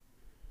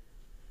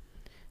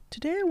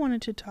Today I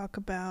wanted to talk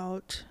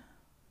about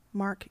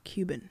Mark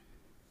Cuban.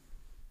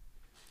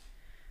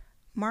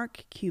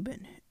 Mark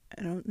Cuban.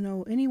 I don't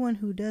know anyone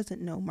who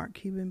doesn't know Mark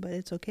Cuban, but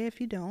it's okay if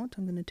you don't.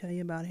 I'm going to tell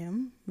you about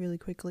him really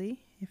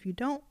quickly. If you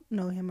don't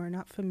know him or are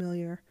not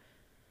familiar,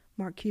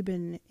 Mark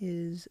Cuban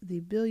is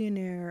the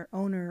billionaire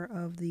owner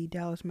of the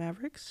Dallas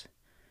Mavericks.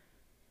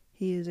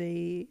 He is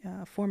a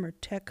former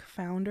tech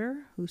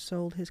founder who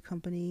sold his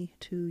company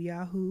to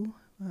Yahoo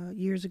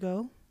years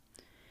ago.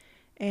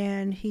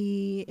 And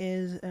he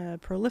is a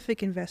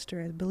prolific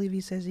investor. I believe he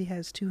says he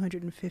has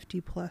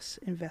 250 plus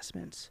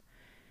investments.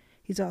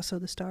 He's also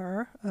the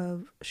star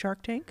of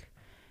Shark Tank.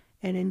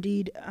 And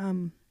indeed,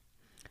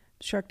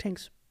 Shark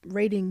Tank's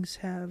ratings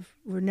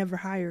were never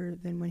higher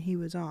than when he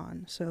was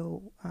on.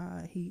 So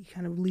he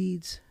kind of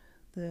leads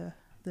the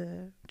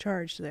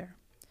charge there.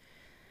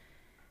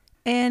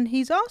 And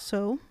he's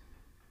also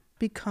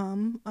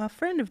become a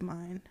friend of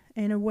mine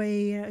in a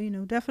way,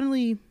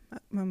 definitely.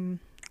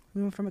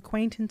 We went from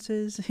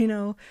acquaintances,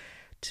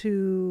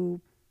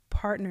 to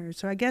partners.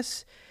 So I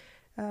guess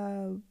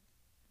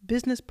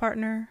business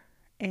partner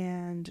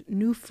and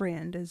new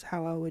friend is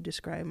how I would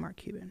describe Mark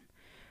Cuban.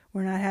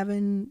 We're not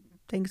having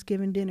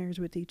Thanksgiving dinners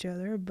with each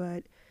other,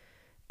 but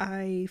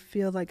I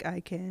feel like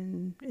I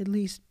can at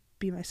least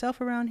be myself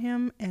around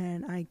him,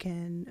 and I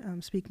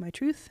can speak my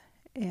truth,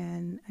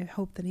 and I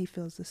hope that he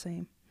feels the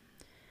same.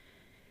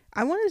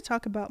 I wanted to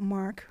talk about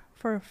Mark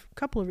for a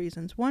couple of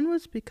reasons. One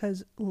was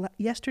because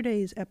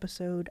yesterday's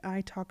episode,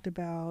 I talked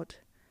about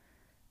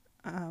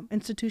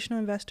institutional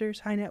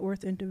investors, high net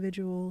worth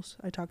individuals.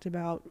 I talked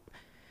about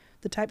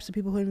the types of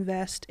people who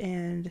invest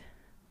and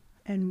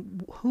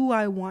who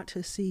I want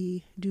to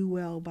see do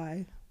well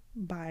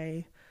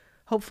by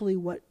hopefully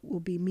what will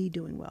be me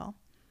doing well.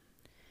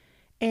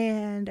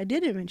 And I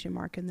didn't mention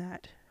Mark in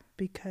that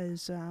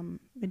because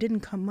it didn't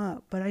come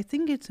up, but I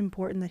think it's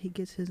important that he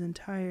gets an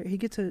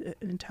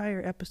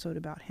entire episode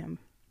about him,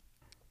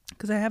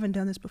 because I haven't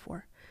done this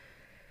before.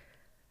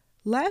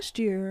 Last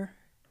year,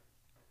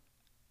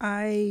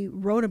 I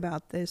wrote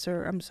about this,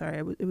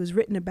 it was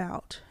written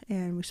about,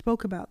 and we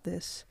spoke about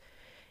this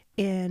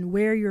in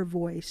Wear Your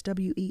Voice,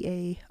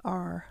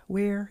 WEAR,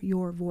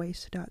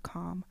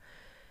 wearyourvoice.com,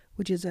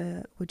 which is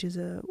a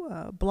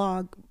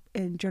blog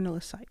and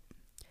journalist site.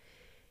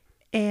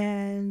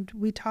 And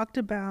we talked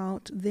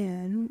about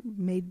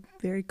made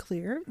very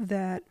clear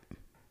that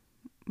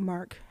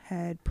Mark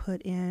had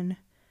put in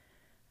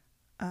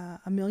 $1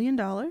 million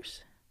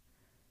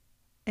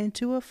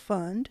into a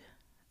fund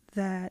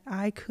that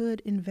I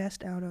could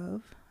invest out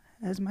of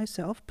as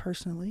myself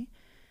personally,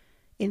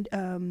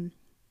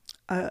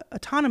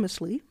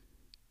 autonomously,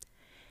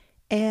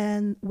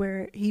 and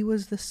where he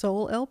was the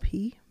sole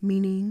LP,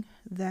 meaning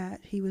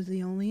that he was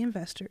the only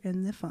investor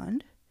in the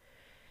fund.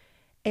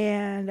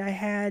 And I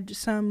had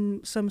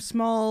some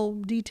small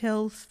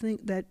details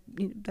that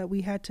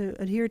we had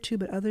to adhere to,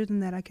 but other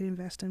than that, I could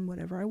invest in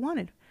whatever I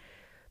wanted.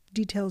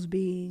 Details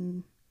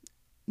being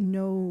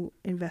no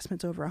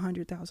investments over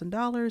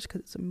 $100,000 because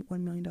it's a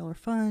 $1 million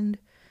fund.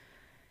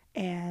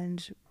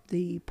 And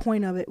the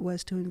point of it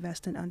was to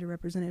invest in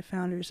underrepresented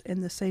founders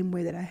in the same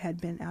way that I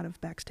had been out of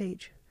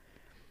Backstage.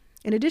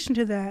 In addition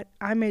to that,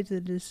 I made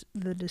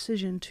the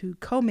decision to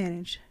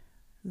co-manage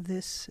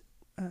this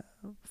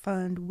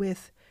fund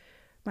with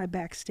my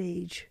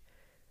Backstage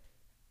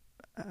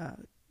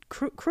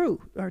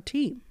crew, our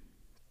team,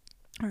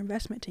 our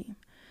investment team,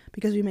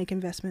 because we make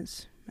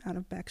investments out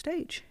of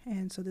Backstage.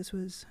 And so this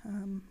was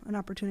an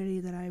opportunity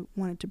that I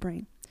wanted to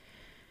bring.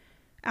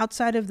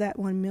 Outside of that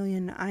 $1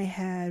 million, I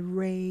had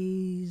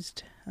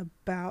raised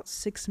about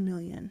 $6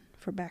 million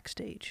for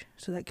Backstage.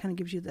 So that kind of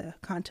gives you the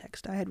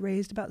context. I had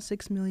raised about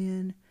 $6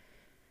 million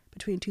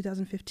between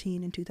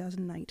 2015 and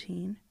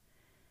 2019.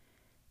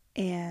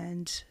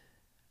 And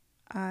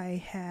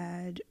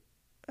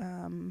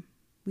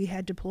we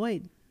had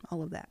deployed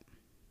all of that.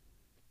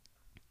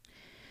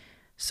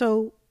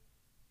 So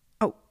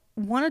I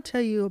want to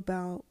tell you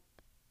about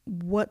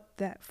what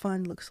that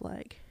fund looks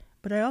like,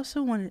 but I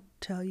also want to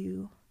tell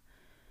you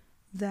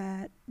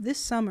that this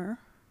summer,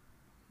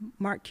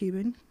 Mark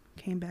Cuban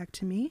came back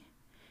to me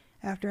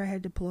after I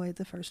had deployed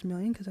the first $1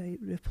 million, because I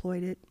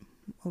deployed it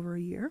over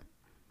a year.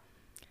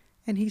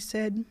 And he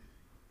said,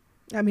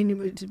 it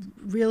was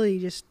really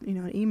just,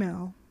 an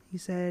email. He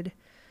said,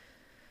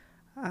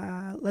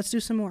 let's do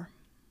some more.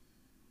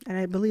 And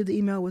I believe the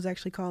email was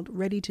actually called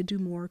Ready to Do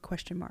More ?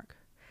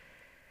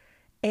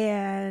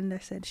 And I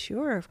said,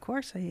 sure, of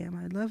course I am.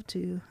 I'd love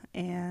to.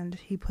 And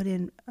he put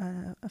in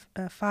a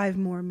 5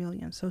 more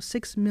million. So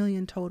 6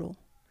 million total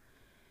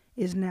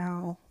is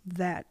now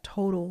that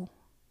total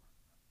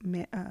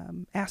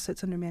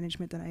assets under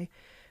management that I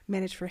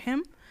managed for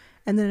him.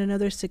 And then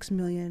another 6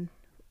 million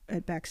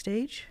at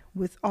Backstage,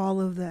 with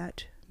all of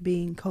that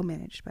being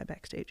co-managed by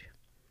Backstage.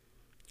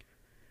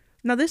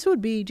 Now, this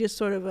would be just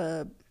sort of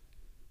the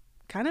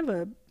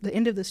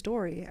end of the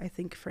story, I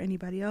think, for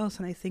anybody else.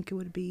 And I think it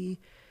would be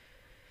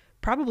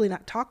probably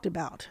not talked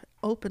about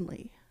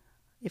openly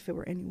if it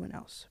were anyone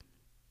else.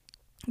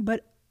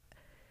 But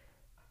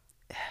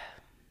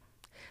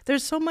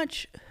there's so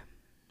much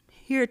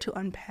here to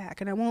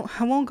unpack, and I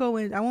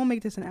won't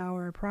make this an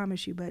hour, I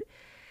promise you, but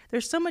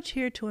there's so much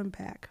here to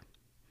unpack.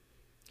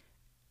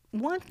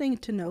 One thing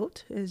to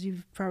note, as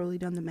you've probably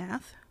done the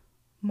math,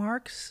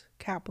 Mark's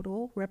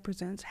capital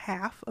represents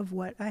half of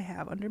what I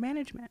have under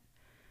management.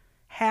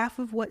 Half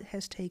of what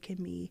has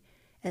taken me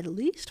at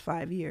least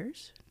 5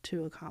 years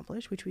to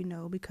accomplish, which we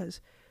know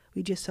because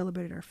we just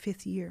celebrated our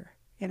 5th year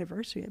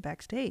anniversary at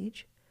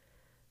Backstage.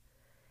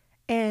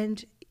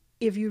 And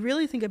if you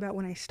really think about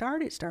when I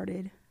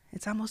started,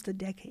 it's almost a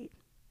decade.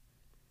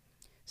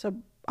 So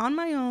on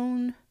my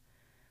own,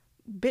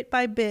 bit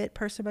by bit,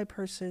 person by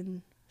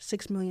person,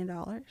 $6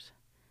 million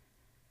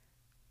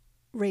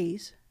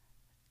raise.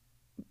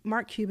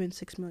 Mark Cuban,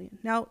 $6 million.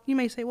 Now, you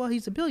may say, well,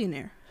 he's a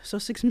billionaire. So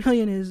 $6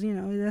 million is,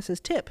 that's his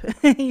tip.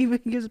 He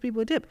gives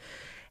people a tip.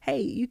 Hey,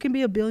 you can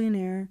be a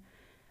billionaire.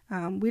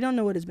 We don't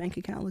know what his bank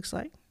account looks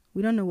like.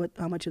 We don't know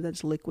how much of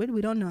that's liquid.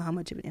 We don't know how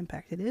much of an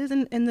impact it is.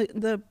 And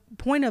the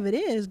point of it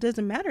is,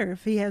 doesn't matter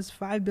if he has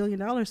 $5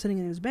 billion sitting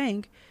in his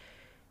bank.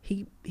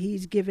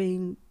 He's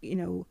giving,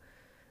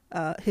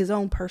 his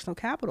own personal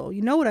capital.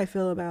 You know what I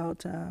feel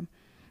about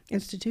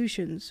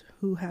institutions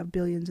who have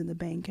billions in the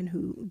bank and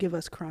who give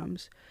us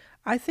crumbs.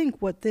 I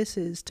think what this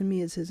is, to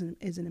me, is an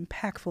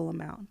impactful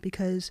amount,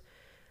 because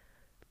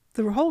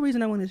the whole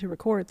reason I wanted to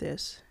record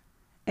this,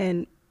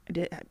 and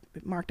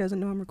Mark doesn't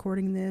know I'm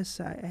recording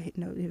this. I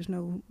know there's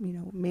no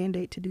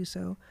mandate to do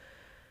so.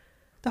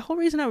 The whole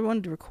reason I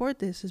wanted to record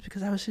this is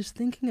because I was just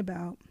thinking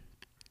about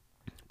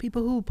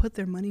people who put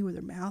their money where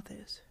their mouth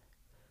is.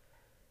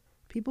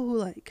 People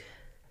who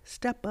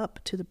step up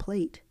to the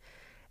plate,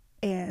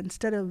 and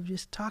instead of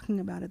just talking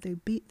about it,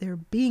 they're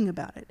being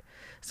about it.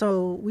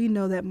 So we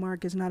know that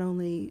Mark is not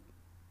only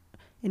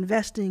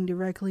investing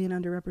directly in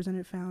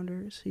underrepresented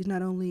founders, he's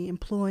not only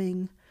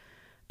employing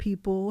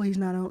people, he's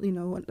not only,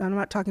 I'm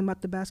not talking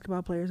about the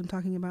basketball players, I'm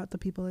talking about the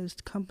people at his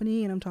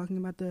company, and I'm talking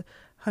about the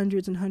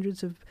hundreds and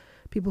hundreds of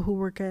people who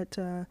work at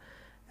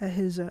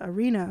his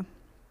arena,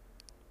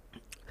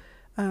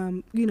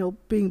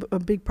 being a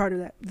big part of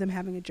that, them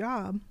having a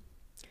job.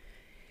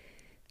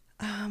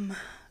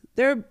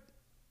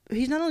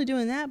 He's not only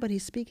doing that, but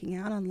he's speaking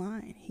out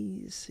online.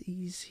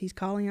 He's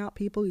calling out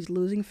people. He's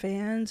losing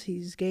fans.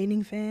 He's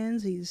gaining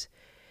fans. He's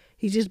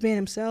just being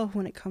himself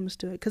when it comes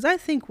to it. Because I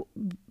think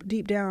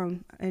deep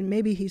down, and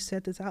maybe he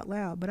said this out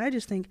loud, but I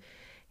just think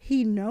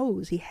he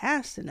knows, he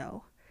has to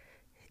know.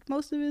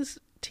 Most of his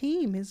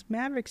team, his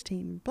Mavericks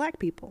team, black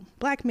people,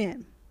 black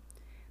men,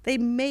 they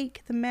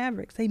make the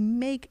Mavericks. They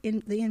make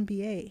in the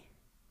NBA.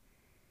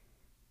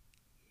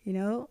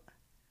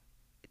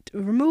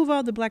 Remove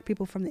all the black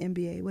people from the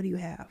NBA. What do you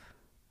have?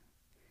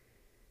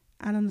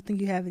 I don't think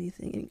you have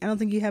anything. I don't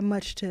think you have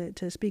much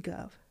to speak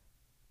of.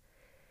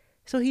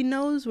 So he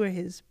knows where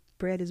his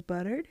bread is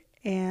buttered,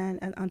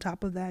 and on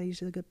top of that,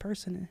 he's a good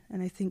person.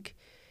 And I think,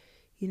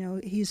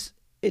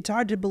 it's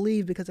hard to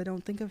believe because I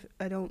don't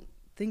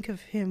think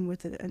of him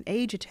with an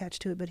age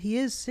attached to it, but he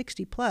is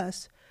 60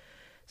 plus,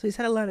 so he's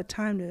had a lot of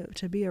time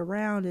to be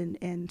around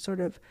and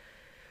sort of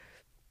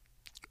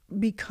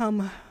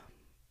become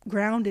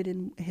grounded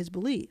in his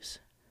beliefs.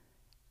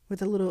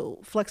 With a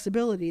little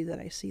flexibility that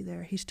I see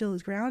there, he still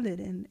is grounded,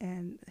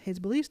 and his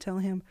beliefs tell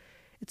him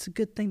it's a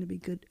good thing to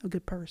be a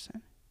good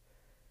person.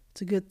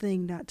 It's a good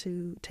thing not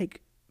to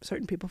take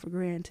certain people for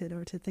granted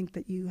or to think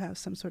that you have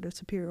some sort of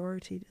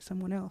superiority to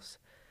someone else.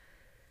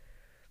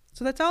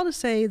 So that's all to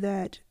say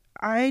that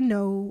I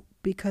know,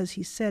 because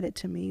he said it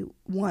to me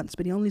once,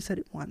 but he only said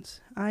it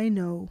once. I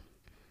know,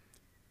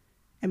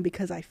 and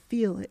because I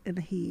feel it, and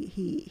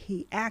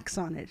he acts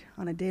on it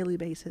on a daily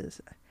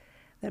basis,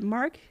 that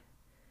Mark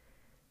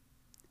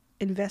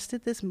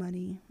invested this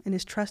money and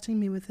is trusting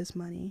me with this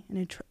money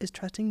and is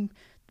trusting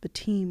the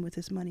team with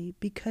this money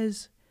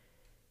because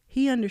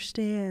he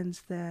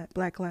understands that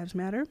Black Lives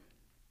Matter.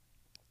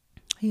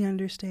 He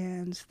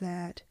understands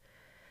that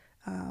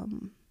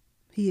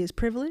he is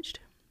privileged,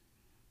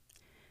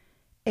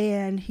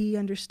 and he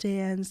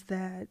understands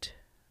that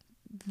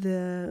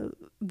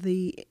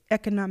the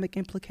economic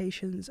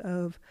implications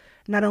of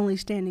not only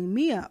standing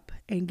me up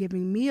and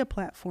giving me a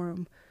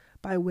platform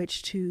by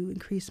which to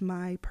increase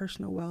my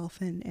personal wealth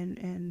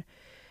and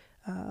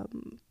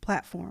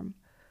platform,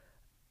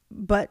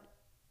 but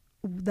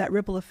that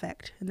ripple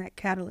effect and that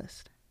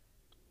catalyst,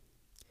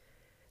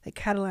 that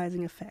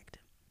catalyzing effect.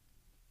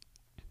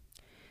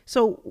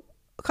 So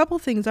a couple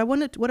of things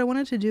what I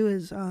wanted to do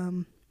is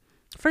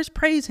first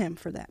praise him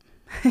for that.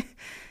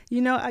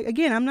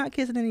 Again, I'm not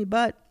kissing any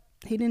butt.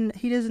 He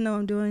doesn't know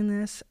I'm doing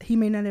this. He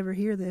may not ever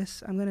hear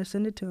this. I'm going to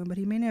send it to him, but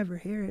he may never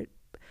hear it.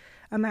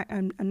 I'm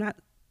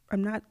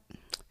not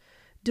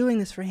doing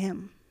this for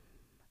him.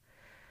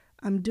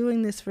 I'm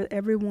doing this for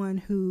everyone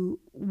who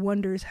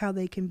wonders how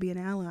they can be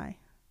an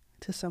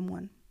to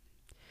someone.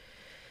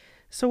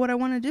 So what I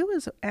want to do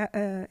is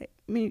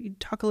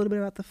talk a little bit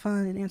about the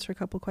fund and answer a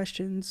couple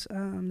questions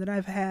that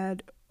I've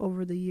had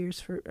over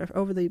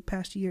the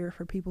past year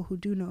for people who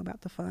do know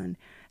about the fund.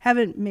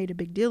 Haven't made a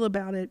big deal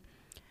about it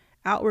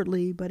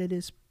outwardly, but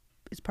it's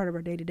part of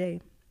our day to day.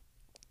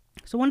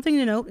 So one thing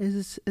to note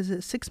is a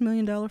 $6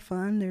 million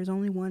fund. There's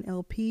only one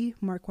LP.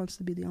 Mark wants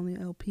to be the only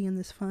LP in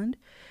this fund.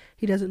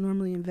 He doesn't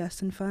normally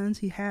invest in funds.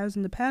 He has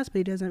in the past, but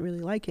he doesn't really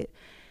like it.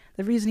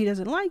 The reason he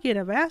doesn't like it,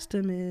 I've asked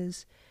him,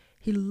 is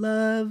he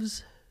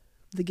loves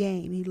the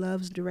game. He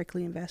loves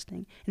directly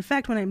investing. In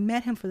fact, when I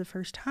met him for the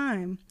first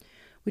time,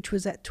 which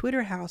was at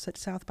Twitter House at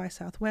South by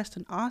Southwest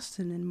in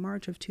Austin in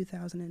March of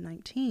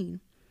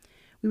 2019,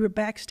 we were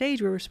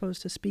backstage. We were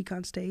supposed to speak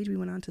on stage. We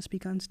went on to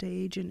speak on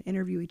stage and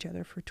interview each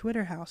other for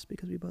Twitter House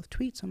because we both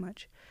tweet so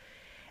much.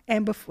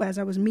 And as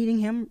I was meeting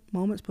him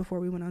moments before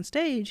we went on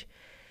stage,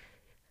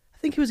 I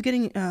think he was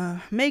getting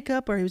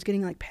makeup, or he was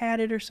getting like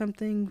padded or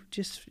something,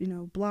 just,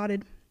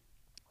 blotted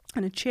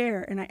on a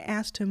chair. And I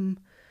asked him,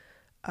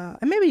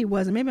 and maybe he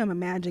wasn't, maybe I'm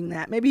imagining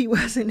that. Maybe he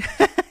wasn't.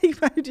 He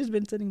might have just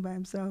been sitting by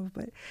himself.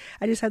 But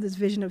I just had this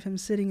vision of him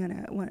sitting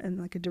in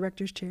like a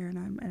director's chair, and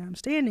I'm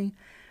standing.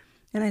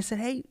 And I said,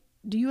 hey,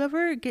 do you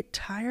ever get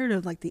tired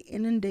of like the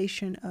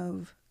inundation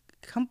of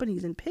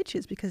companies and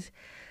pitches? Because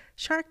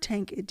Shark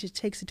Tank, it just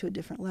takes it to a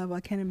different level.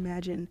 I can't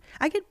imagine.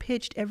 I get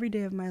pitched every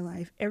day of my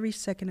life, every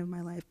second of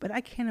my life, but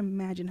I can't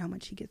imagine how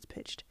much he gets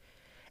pitched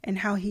and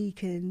how he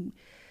can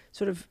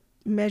sort of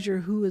measure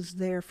who is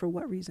there for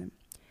what reason.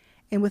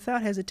 And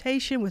without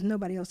hesitation, with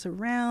nobody else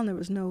around, there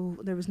was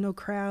no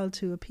crowd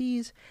to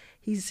appease.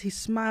 He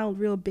smiled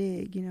real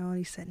big, and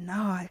he said,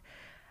 "No,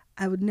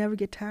 I would never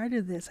get tired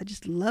of this. I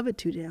just love it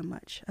too damn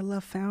much. I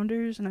love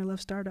founders and I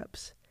love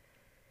startups."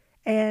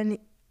 And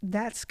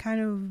that's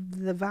kind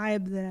of the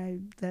vibe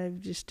that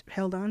I've just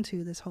held on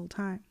to this whole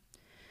time.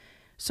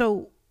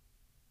 So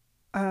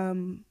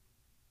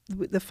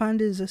the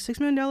fund is a $6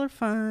 million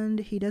fund.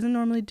 He doesn't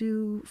normally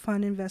do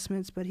fund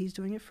investments, but he's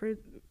doing it for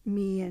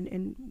me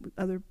and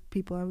other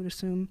people, I would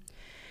assume.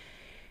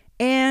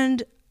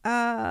 And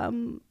I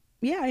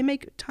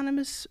make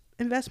autonomous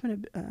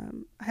investment.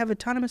 I have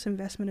autonomous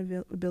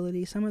investment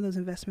ability. Some of those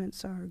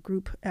investments are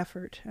group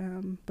effort,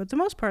 but the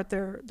most part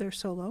they're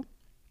solo.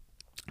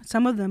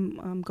 Some of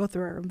them go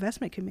through our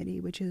investment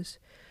committee, which is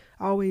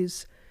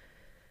always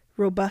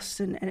robust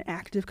and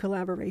active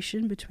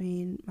collaboration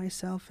between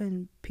myself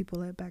and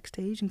people at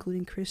Backstage,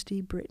 including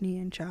Christy, Brittany,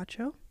 and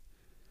Chacho.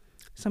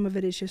 Some of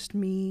it is just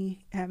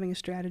me having a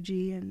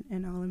strategy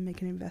and all in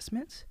making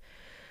investments.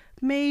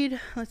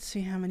 Let's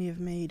see how many I've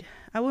made.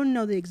 I wouldn't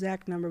know the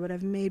exact number, but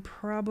I've made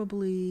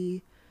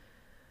probably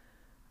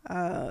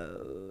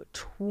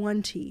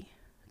 20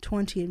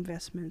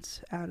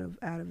 investments out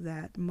of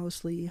that,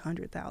 mostly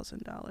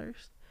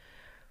 $100,000.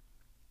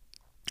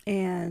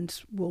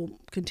 And we'll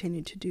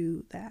continue to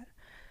do that.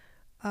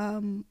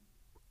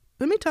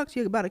 Let me talk to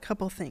you about a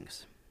couple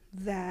things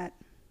that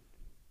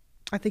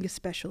I think is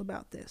special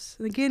about this.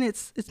 And again,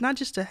 it's not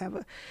just to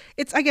have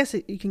you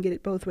can get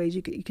it both ways.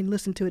 You can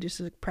listen to it just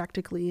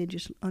practically and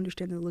just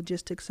understand the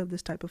logistics of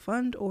this type of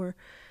fund, or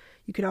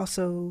you could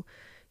also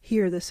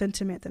hear the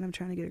sentiment that I'm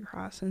trying to get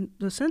across. And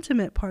the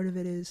sentiment part of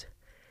it is,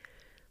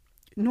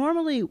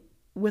 normally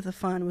with a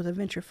fund, with a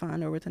venture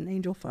fund or with an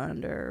angel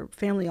fund or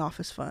family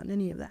office fund,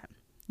 any of that,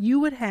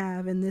 you would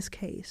have, in this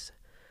case,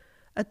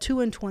 a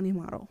 2 and 20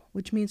 model,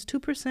 which means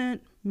 2%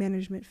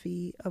 management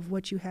fee of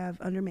what you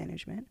have under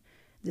management,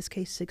 in this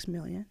case $6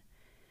 million,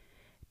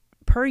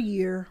 per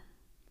year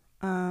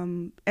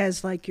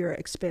as like your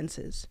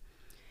expenses.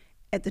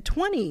 At the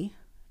 20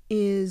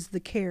 is the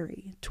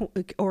carry,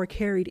 or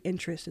carried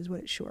interest is what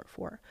it's short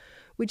for,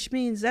 which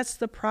means that's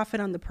the profit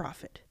on the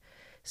profit.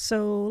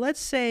 So let's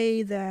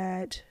say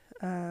that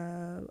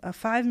a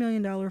 $5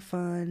 million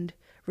fund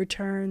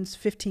returns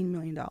 $15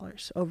 million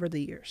over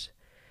the years.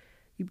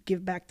 You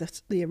give back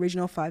the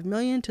original $5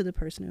 million to the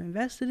person who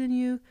invested in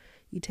you.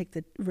 You take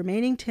the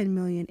remaining $10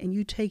 million and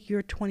you take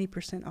your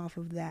 20% off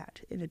of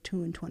that in a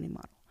 2 and 20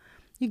 model.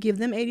 You give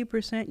them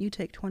 80%, you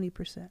take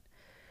 20%.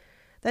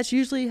 That's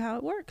usually how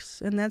it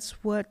works. And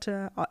that's what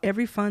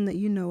every fund that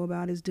you know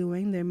about is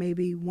doing. There may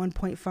be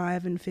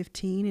 1.5 and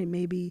 15. It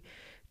may be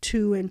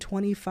 2 and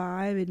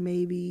 25. It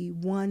may be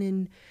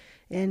 1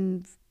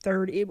 and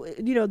 30.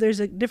 There's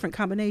different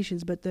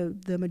combinations, but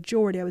the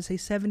majority, I would say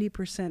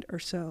 70% or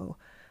so,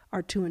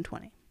 are 2 and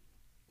 20.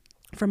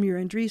 From your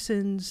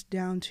Andreessens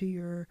down to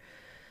your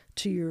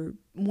 $1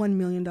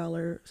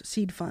 million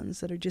seed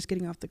funds that are just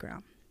getting off the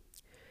ground.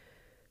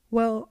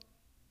 Well,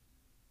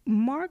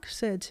 Mark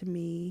said to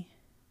me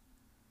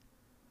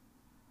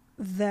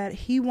that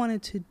he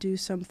wanted to do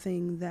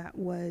something that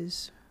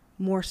was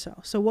more so.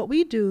 So what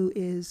we do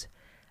is,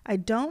 I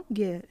don't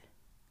get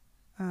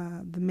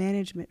the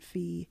management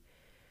fee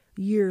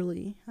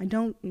yearly. I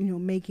don't,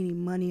 make any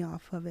money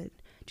off of it.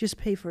 Just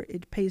pays for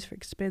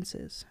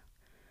expenses.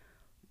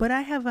 But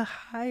I have a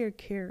higher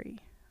carry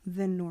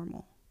than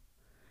normal.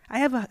 I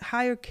have a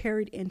higher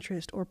carried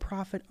interest or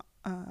profit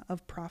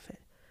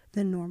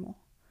than normal.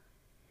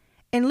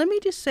 And let me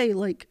just say,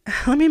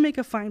 let me make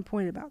a fine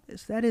point about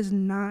this. That is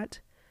not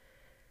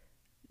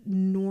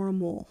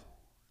normal,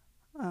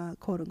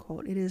 quote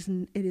unquote. It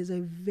is a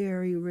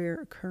very rare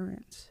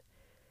occurrence.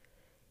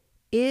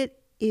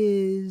 It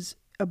is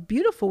a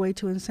beautiful way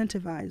to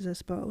incentivize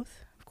us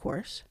both, of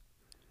course.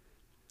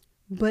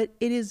 But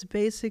it is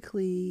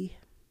basically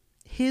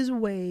his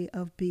way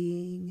of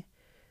being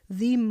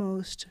the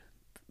most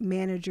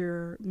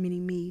manager,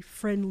 meaning me,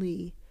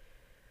 friendly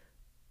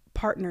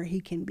partner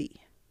he can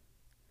be.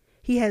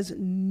 He has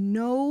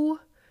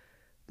no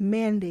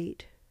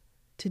mandate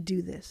to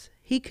do this.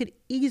 He could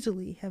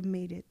easily have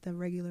made it the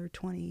regular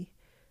 20%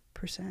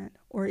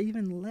 or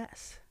even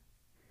less.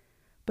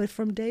 But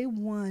from day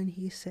one,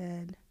 he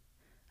said,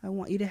 I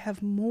want you to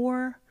have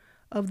more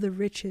of the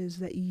riches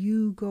that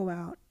you go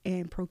out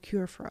and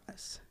procure for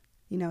us.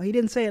 You know, he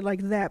didn't say it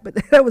like that, but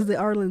that was the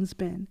Arlen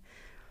spin.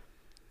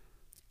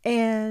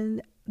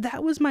 And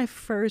that was my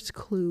first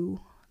clue.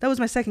 That was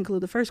my second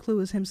clue. The first clue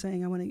was him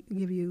saying, I want to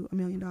give you $1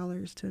 million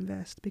to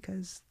invest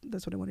because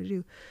that's what I want to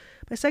do.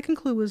 My second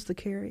clue was the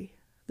carry,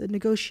 the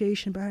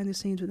negotiation behind the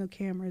scenes with no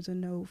cameras and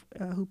no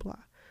hoopla,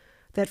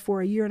 that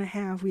for 1.5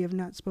 years we have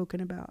not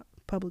spoken about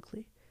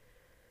publicly.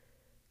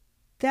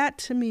 That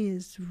to me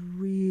is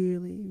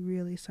really,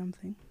 really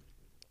something.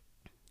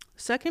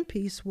 Second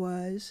piece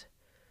was,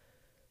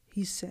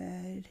 he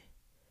said,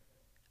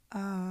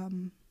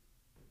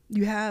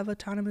 you have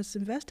autonomous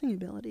investing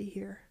ability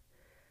here.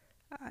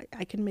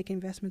 I can make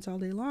investments all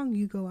day long.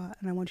 You go out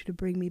and I want you to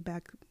bring me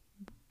back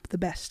the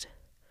best.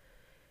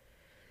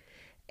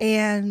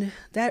 And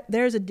that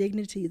there's a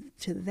dignity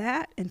to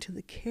that and to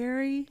the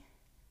carry,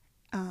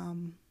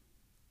 and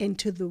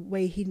to the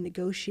way he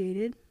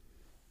negotiated.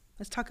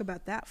 Let's talk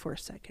about that for a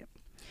second.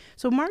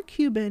 So Mark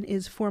Cuban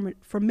is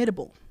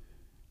formidable.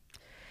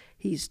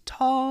 He's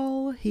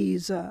tall.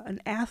 He's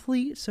an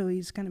athlete, so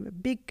he's kind of a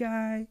big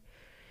guy.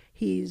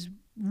 He's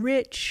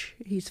rich.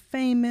 He's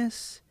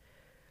famous.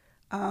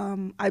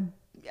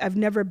 I've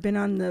never been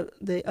on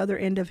the other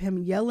end of him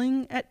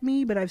yelling at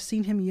me, but I've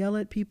seen him yell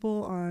at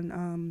people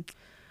on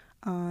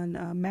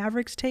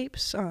Mavericks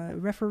tapes,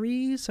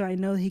 referees. So I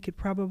know he could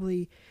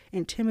probably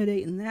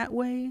intimidate in that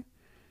way.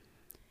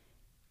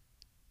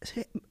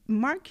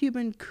 Mark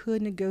Cuban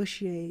could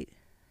negotiate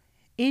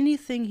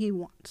anything he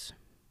wants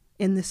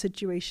in the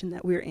situation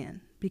that we're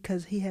in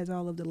because he has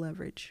all of the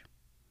leverage.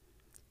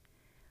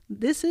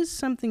 This is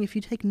something, if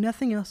you take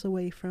nothing else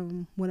away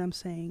from what I'm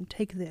saying,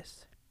 take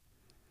this.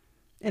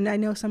 And I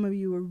know some of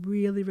you will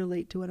really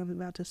relate to what I'm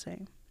about to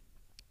say.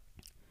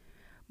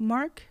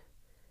 Mark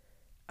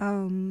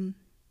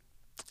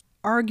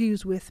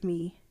argues with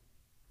me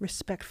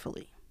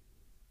respectfully.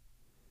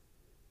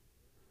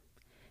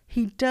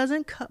 He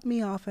doesn't cut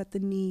me off at the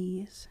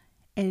knees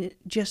and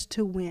just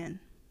to win,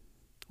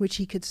 which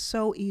he could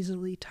so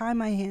easily tie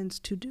my hands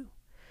to do.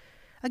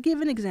 I'll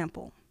give an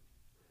example.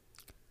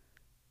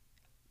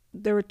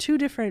 There were 2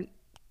 different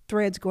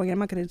threads going. I'm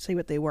not going to say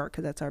what they were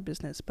because that's our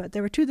business, but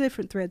there were 2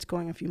 different threads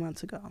going a few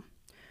months ago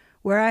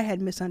where I had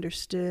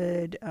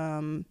misunderstood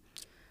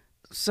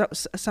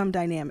some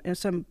dynamic,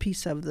 some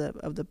piece of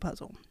the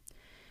puzzle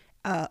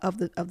of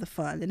the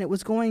fund, and it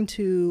was going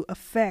to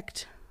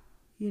affect,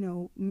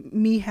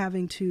 me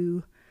having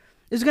to.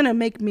 It was going to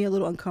make me a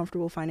little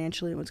uncomfortable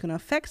financially. It was going to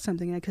affect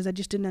something because I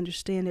just didn't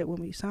understand it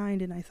when we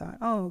signed, and I thought,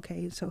 oh,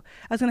 okay, so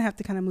I was going to have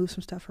to kind of move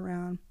some stuff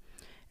around,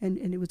 and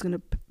it was going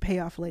to pay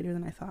off later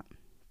than I thought.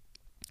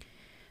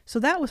 So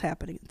that was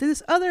happening.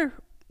 This other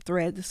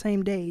thread, the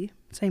same day,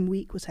 same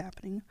week, was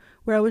happening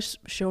where I was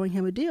showing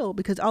him a deal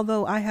because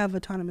although I have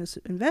autonomous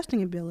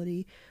investing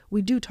ability,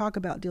 we do talk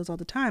about deals all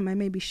the time. I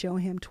may be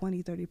showing him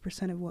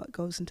 20-30% of what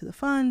goes into the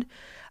fund.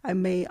 I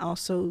may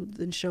also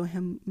then show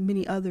him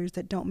many others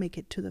that don't make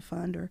it to the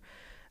fund, or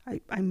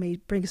I may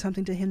bring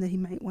something to him that he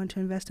might want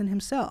to invest in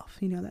himself.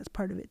 That's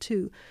part of it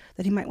too,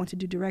 that he might want to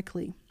do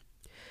directly.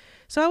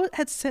 So I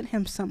had sent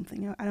him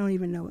something. I don't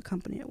even know what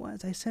company it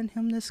was. I sent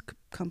him this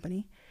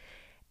company.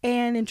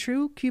 And in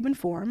true Cuban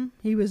form,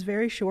 he was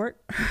very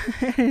short.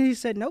 And he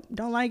said, nope,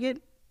 don't like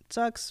it.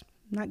 Sucks.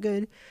 Not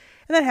good.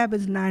 And that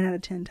happens 9 out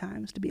of 10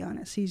 times, to be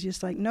honest. He's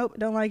just like, nope,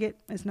 don't like it.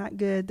 It's not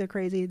good. They're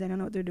crazy. They don't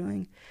know what they're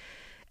doing.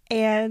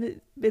 And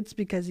it's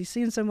because he's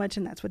seen so much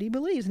and that's what he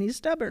believes. And he's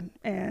stubborn.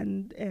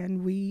 And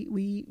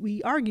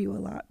we argue a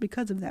lot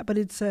because of that. But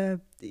it's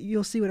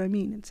you'll see what I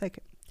mean in a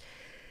second.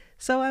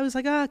 So I was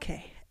like, oh,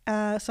 okay.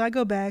 So I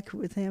go back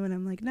with him and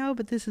I'm like, no,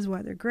 but this is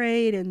why they're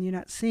great and you're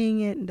not seeing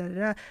it and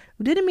da-da-da.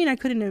 It didn't mean I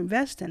couldn't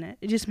invest in it.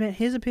 It just meant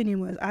his opinion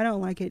was I don't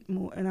like it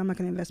more and I'm not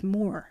going to invest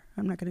more.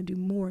 I'm not going to do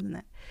more than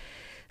that.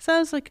 So I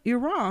was like, you're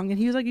wrong. And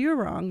he was like, you're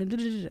wrong. And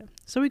da-da-da-da.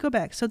 So we go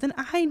back. So then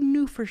I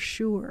knew for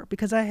sure,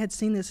 because I had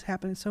seen this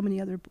happen in so many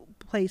other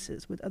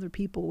places with other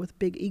people with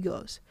big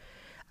egos.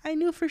 I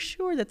knew for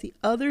sure that the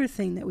other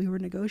thing that we were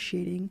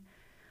negotiating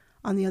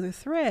on the other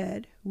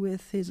thread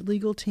with his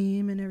legal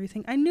team and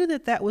everything, I knew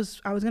that I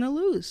was going to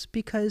lose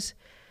because,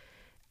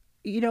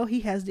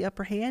 he has the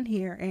upper hand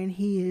here and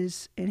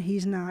he's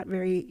not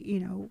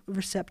very,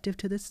 receptive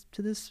to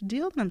this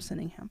deal that I'm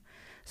sending him.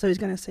 So he's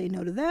going to say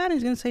no to that. And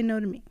he's going to say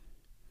no to me.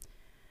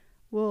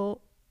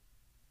 Well,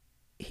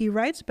 he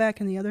writes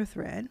back in the other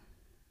thread,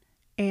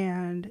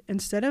 and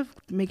instead of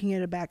making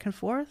it a back and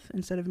forth,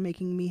 instead of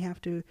making me have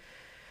to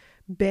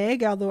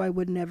beg, although I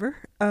would never,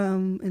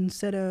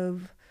 instead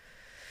of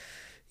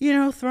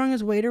throwing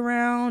his weight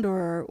around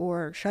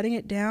or shutting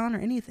it down or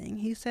anything.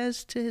 He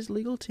says to his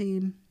legal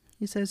team,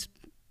 he says,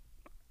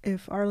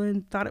 if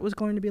Arlen thought it was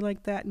going to be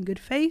like that in good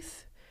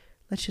faith,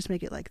 let's just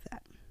make it like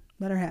that.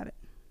 Let her have it.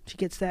 She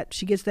gets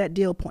that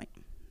deal point,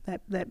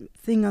 that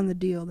thing on the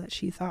deal that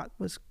she thought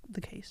was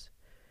the case.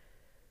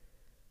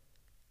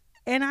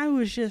 And I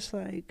was just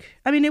like,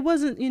 I mean, it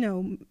wasn't,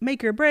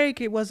 make or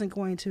break. It wasn't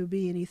going to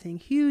be anything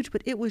huge,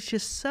 but it was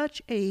just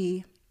such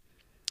a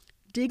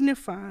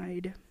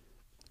dignified,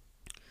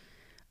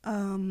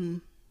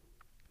 how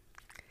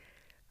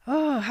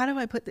do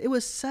I put it? It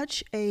was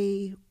such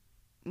a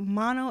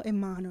mano a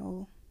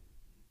mano,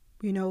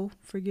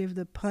 forgive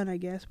the pun, I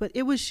guess, but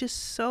it was just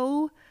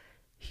so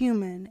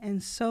human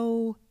and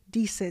so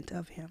decent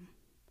of him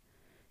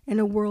in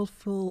a world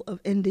full of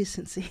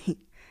indecency,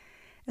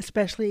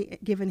 especially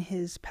given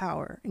his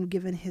power and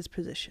given his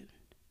position.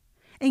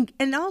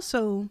 And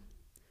also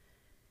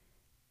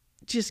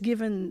just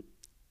given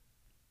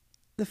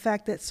the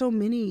fact that so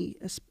many,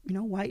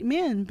 white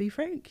men, be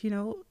frank,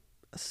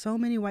 so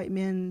many white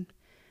men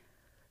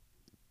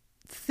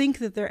think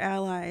that they're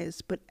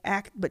allies, but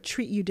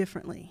treat you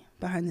differently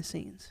behind the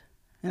scenes.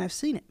 And I've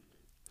seen it.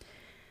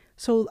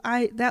 So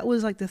that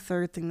was like the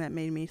third thing that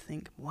made me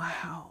think,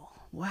 wow,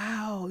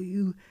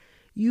 you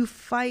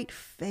fight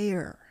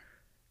fair.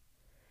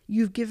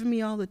 You've given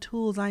me all the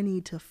tools I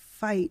need to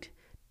fight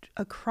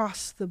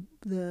across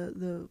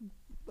the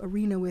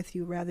arena with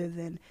you, rather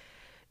than,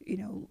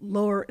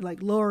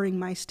 lowering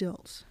my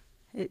stilts.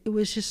 It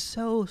was just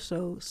so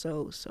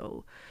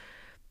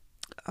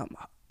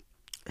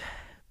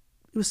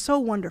it was so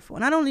wonderful.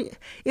 And I don't,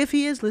 if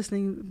he is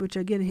listening, which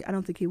again, I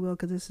don't think he will,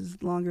 because this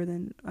is longer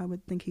than I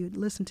would think he would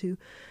listen to.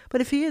 But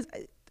if he is,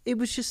 it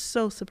was just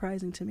so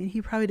surprising to me.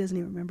 He probably doesn't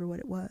even remember what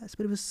it was,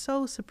 but it was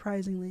so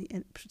surprising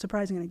in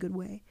a good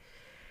way.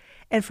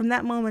 And from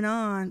that moment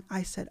on,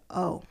 I said,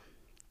 oh,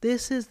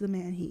 this is the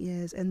man he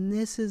is, and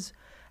this is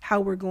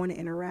how we're going to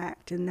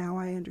interact. And now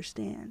I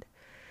understand.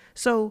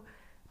 So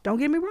don't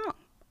get me wrong.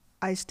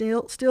 I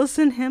still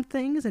send him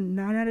things, and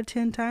 9 out of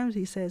 10 times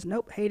he says,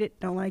 nope, hate it,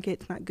 don't like it,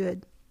 it's not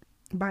good,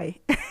 bye.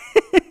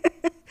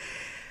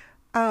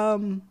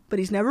 But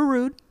he's never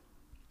rude.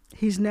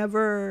 He's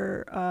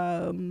never,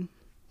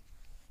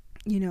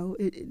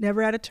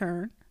 never out of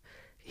turn.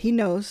 He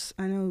knows,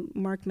 I know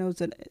Mark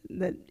knows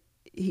that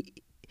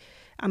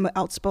I'm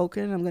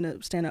outspoken, I'm going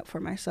to stand up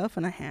for myself,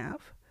 and I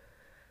have.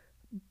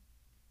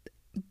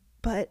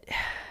 But,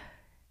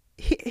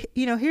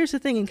 here's the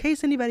thing, in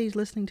case anybody's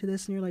listening to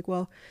this and you're like,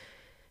 well,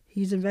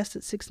 he's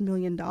invested $6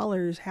 million,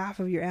 half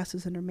of your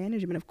assets under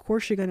management. Of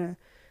course you're going to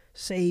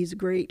say he's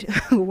great.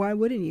 Why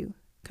wouldn't you?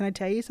 Can I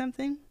tell you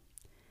something?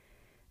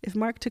 If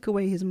Mark took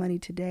away his money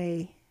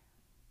today,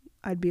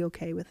 I'd be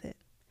okay with it.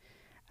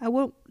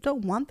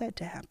 Don't want that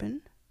to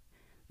happen.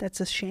 That's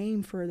a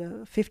shame for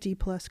the 50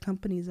 plus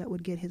companies that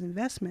would get his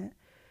investment.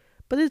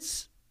 But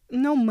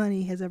no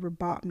money has ever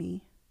bought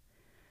me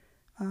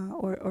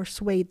or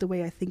swayed the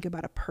way I think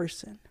about a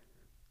person.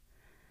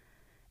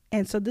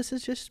 And so this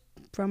is just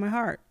from my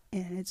heart.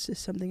 And it's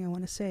just something I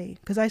want to say,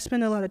 because I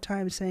spend a lot of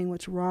time saying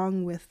what's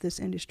wrong with this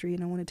industry,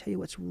 and I want to tell you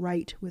what's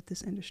right with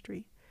this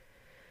industry.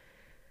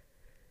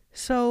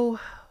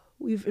 So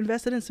we've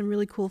invested in some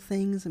really cool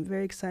things. I'm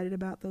very excited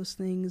about those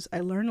things.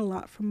 I learn a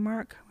lot from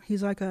Mark.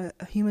 He's like a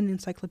human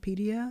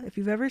encyclopedia. If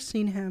you've ever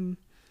seen him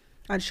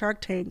on Shark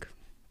Tank,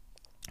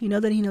 you know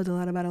that he knows a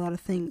lot about a lot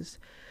of things.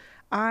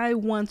 I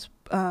once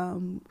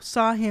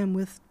saw him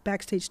with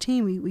Backstage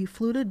Team. We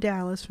flew to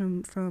Dallas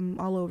from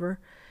all over.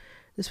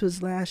 This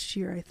was last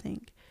year, I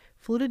think.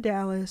 Flew to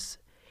Dallas.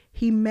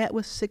 He met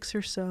with 6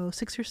 or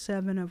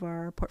 7 of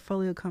our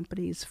portfolio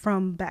companies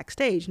from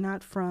Backstage,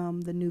 not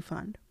from the new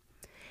fund.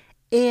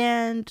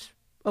 And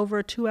over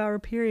a 2-hour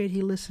period,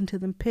 he listened to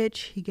them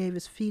pitch. He gave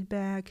his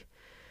feedback.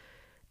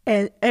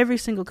 And every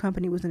single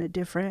company was in a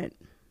different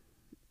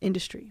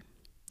industry.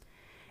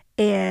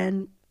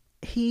 And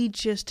he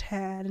just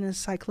had an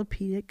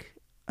encyclopedic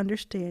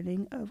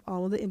understanding of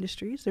all of the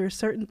industries. There are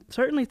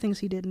certainly things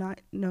he did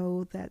not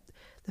know that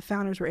the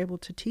founders were able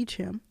to teach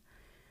him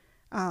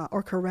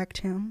or correct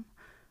him.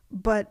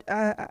 But,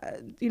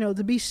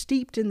 to be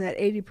steeped in that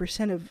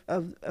 80%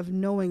 of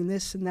knowing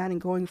this and that and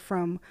going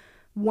from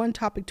one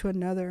topic to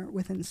another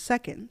within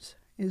seconds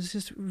is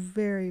just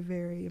very,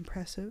 very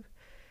impressive.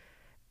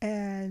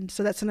 And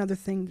so that's another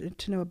thing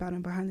to know about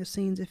him behind the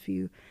scenes. If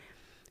you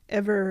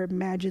ever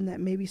imagine that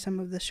maybe some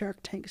of the Shark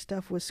Tank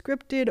stuff was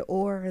scripted,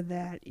 or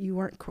that you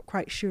weren't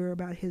quite sure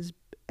about his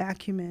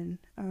acumen,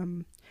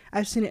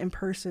 I've seen it in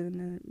person,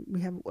 and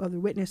we have other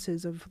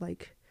witnesses of,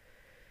 like,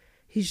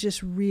 he's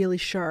just really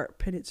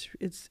sharp, and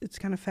it's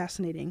kind of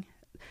fascinating.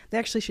 They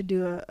actually should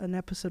do an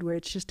episode where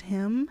it's just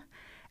him,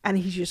 and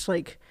he's just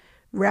like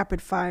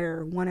rapid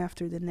fire, one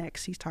after the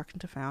next. He's talking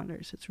to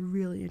founders. It's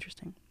really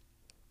interesting.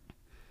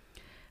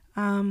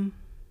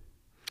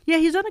 Yeah,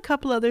 he's done a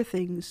couple other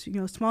things,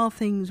 small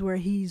things where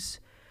he's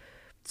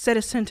said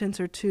a sentence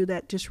or two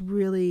that just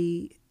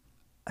really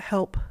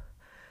help.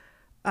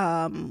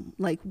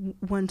 Like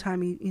one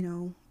time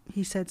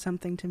he said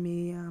something to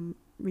me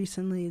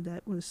recently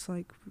that was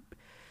like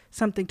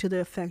something to the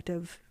effect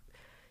of,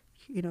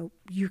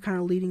 you're kind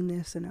of leading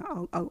this, and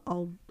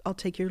I'll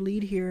take your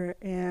lead here.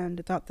 And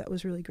I thought that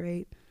was really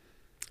great.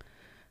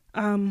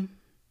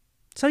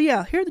 So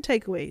yeah, here are the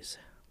takeaways.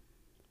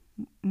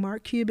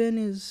 Mark Cuban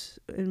is,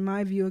 in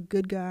my view, a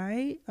good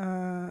guy.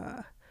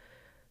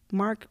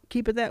 Mark,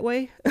 keep it that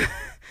way.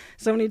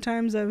 So many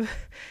times I've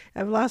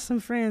lost some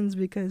friends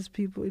because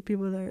people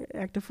that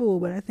act a fool.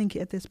 But I think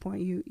at this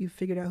point you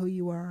figured out who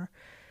you are.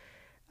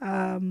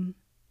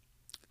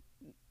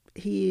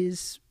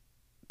 He's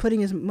putting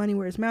his money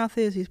where his mouth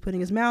is. He's putting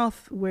his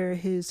mouth where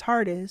his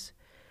heart is,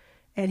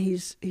 and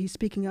he's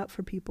speaking up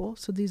for people.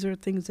 So these are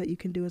things that you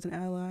can do as an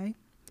ally.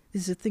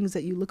 These are things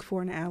that you look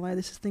for in an ally.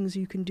 This is things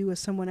you can do as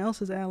someone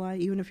else's ally,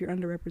 even if you're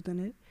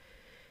underrepresented.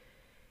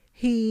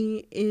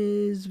 He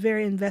is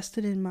very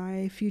invested in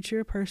my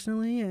future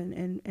personally,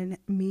 and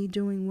me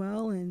doing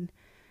well, and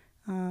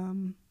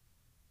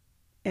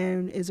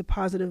is a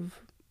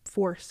positive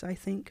force, I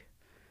think.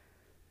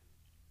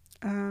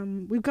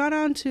 We've gone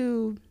on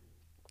to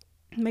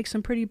make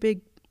some pretty big,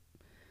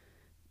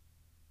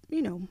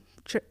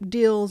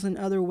 deals in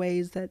other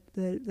ways that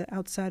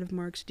outside of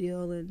Mark's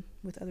deal and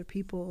with other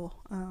people.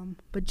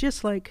 But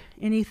just like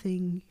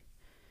anything,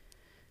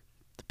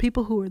 the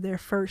people who were there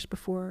first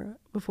before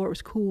it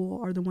was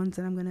cool are the ones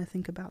that I'm going to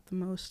think about the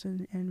most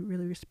and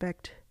really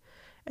respect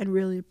and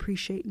really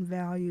appreciate and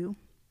value.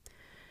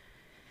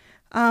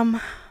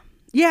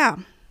 Yeah,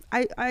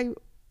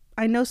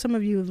 I know some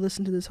of you have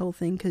listened to this whole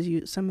thing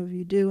because some of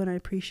you do, and I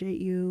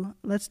appreciate you.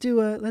 Let's do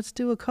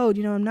a code.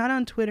 I'm not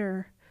on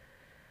Twitter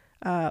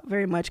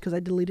very much because I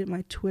deleted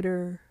my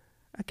Twitter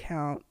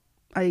account.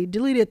 I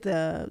deleted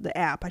the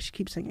app. I should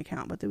keep saying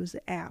account, but there was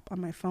the app on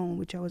my phone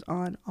which I was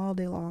on all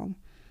day long,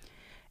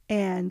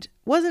 and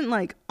wasn't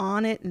like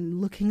on it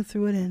and looking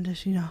through it and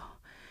just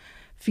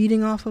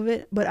feeding off of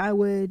it. But I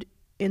would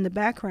in the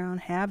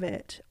background have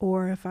it,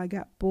 or if I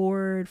got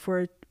bored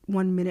for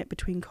 1 minute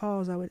between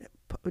calls, I would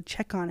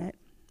check on it,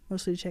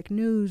 mostly to check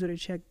news or to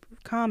check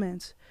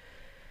comments.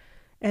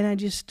 And I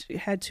just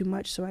had too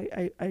much, so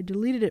I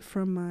deleted it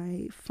from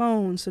my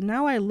phone. So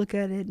now I look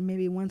at it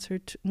maybe once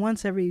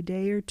every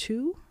day or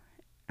two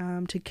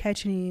to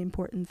catch any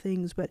important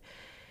things. But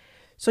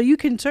so you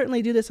can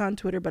certainly do this on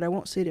Twitter, but I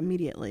won't see it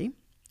immediately.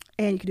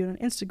 And you can do it on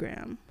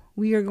Instagram.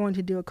 We are going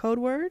to do a code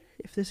word.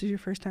 If this is your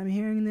first time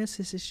hearing this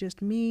is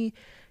just me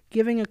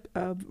giving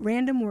a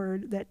random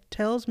word that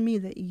tells me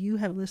that you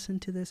have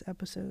listened to this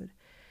episode.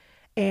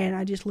 And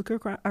I just look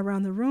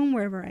around the room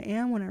wherever I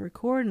am when I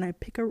record, and I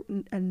pick a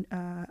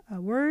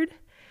word,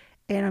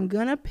 and I'm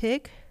going to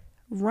pick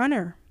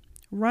runner,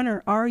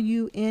 RUNNER.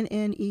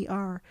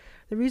 The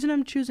reason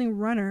I'm choosing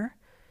runner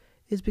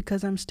is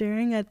because I'm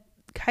staring at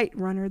Kite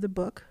Runner, the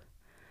book,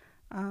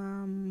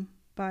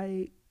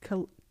 by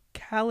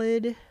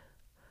Khaled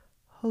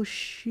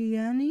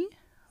Hosseini.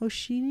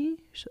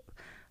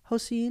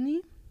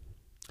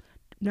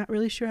 Not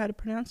really sure how to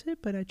pronounce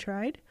it, but I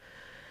tried.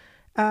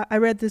 I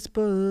read this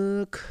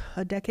book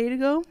a decade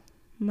ago.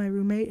 My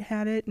roommate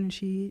had it, and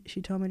she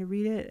told me to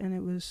read it, and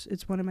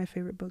it's one of my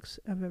favorite books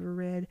I've ever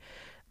read.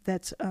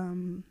 That's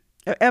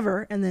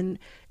ever, and then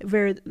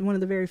one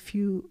of the very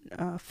few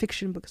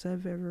fiction books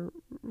I've ever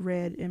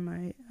read in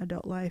my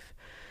adult life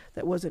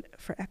that wasn't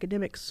for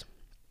academics.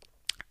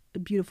 A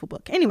beautiful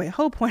book. Anyway,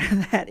 whole point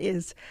of that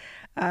is,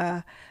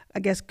 I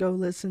guess go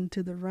listen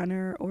to The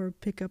Runner or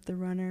pick up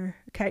the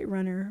Kite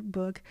Runner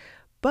book,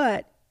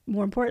 but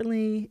more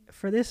importantly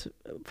for this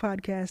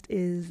podcast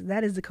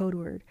that is the code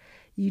word.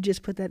 You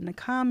just put that in a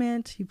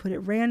comment, you put it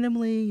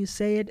randomly, you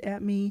say it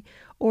at me,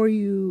 or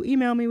you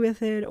email me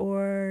with it,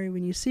 or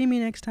when you see me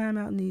next time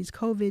out in these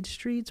COVID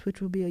streets,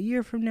 which will be a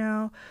year from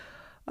now,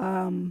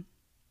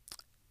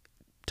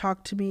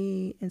 talk to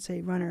me and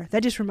say runner.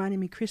 That just reminded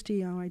me,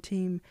 Christy on my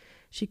team,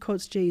 she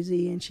quotes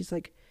Jay-Z, and she's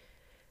like,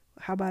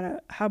 how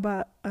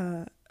about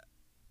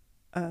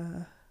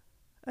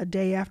a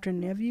day after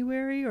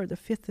Nevuary, or the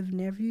 5th of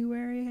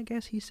Nevuary, I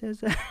guess he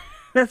says that.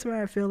 That's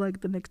why I feel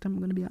like the next time I'm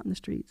going to be out in the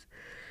streets.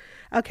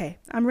 Okay,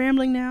 I'm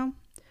rambling now.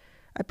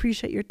 I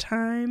appreciate your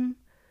time.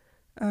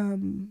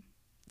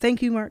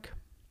 Thank you, Mark.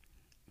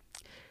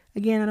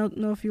 Again, I don't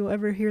know if you'll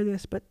ever hear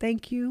this, but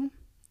thank you.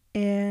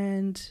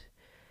 And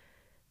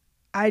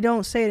I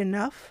don't say it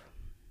enough.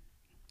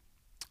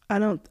 I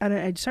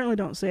certainly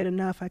don't say it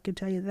enough, I can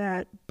tell you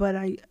that. But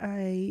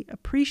I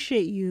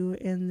appreciate you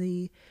in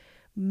the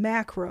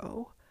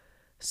macro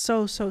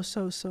so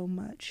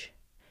much.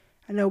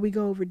 I know we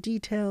go over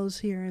details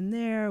here and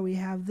there, we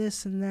have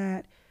this and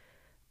that,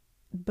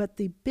 but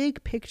the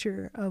big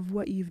picture of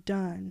what you've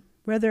done,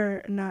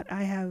 whether or not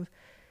I have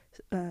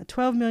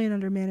 12 million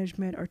under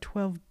management or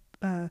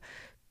 $1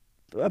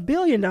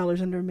 billion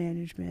under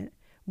management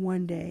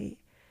one day,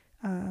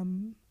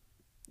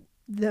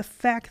 the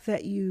fact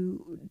that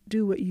you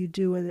do what you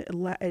do, and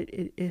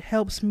it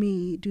helps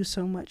me do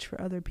so much for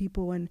other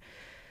people, and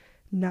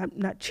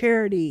not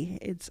charity,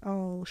 it's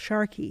all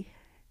Sharky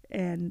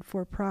and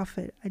for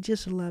profit. I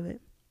just love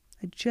it.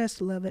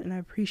 And I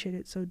appreciate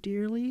it so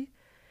dearly.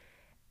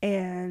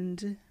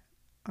 And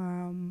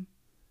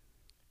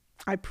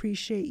I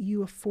appreciate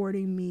you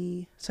affording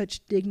me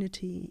such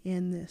dignity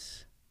in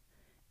this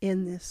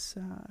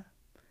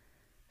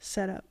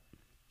setup.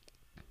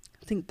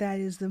 I think that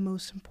is the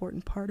most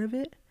important part of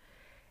it,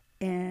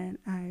 and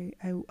I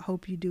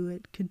hope you do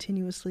it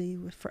continuously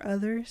for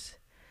others.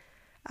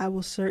 I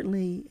will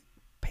certainly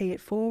pay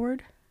it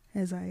forward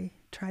as I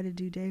try to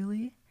do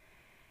daily.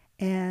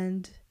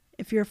 And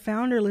if you're a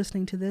founder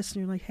listening to this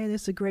and you're like, hey,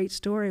 this is a great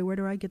story, where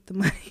do I get the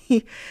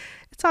money?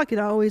 It's like it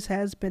always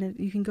has been.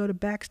 You can go to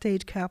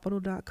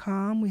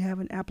backstagecapital.com. We have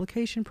an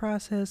application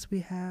process. We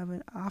have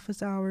an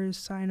office hours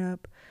sign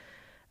up.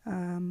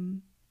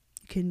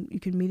 You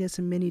can meet us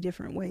in many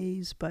different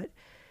ways, but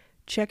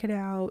check it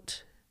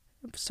out.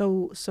 I'm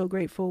so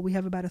grateful. We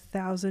have about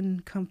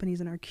 1,000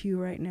 companies in our queue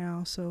right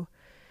now, so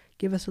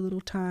give us a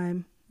little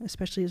time,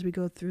 especially as we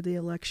go through the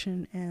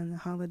election and the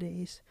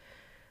holidays.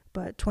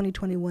 But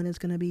 2021 is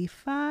going to be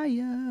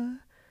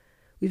fire.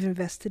 We've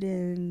invested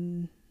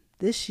in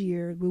this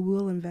year. We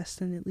will invest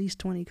in at least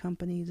 20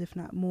 companies, if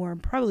not more,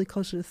 probably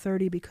closer to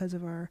 30 because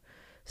of our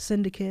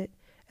syndicate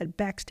at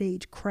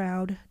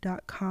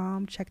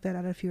backstagecrowd.com. Check that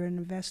out if you're an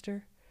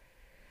investor.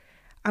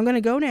 I'm going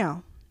to go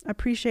now. I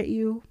appreciate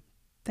you.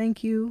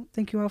 Thank you.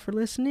 Thank you all for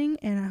listening,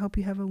 and I hope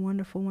you have a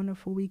wonderful,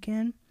 wonderful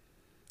weekend.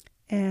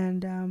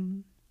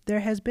 And there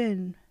has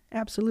been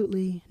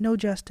absolutely no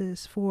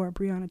justice for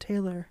Breonna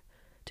Taylor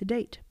to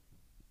date.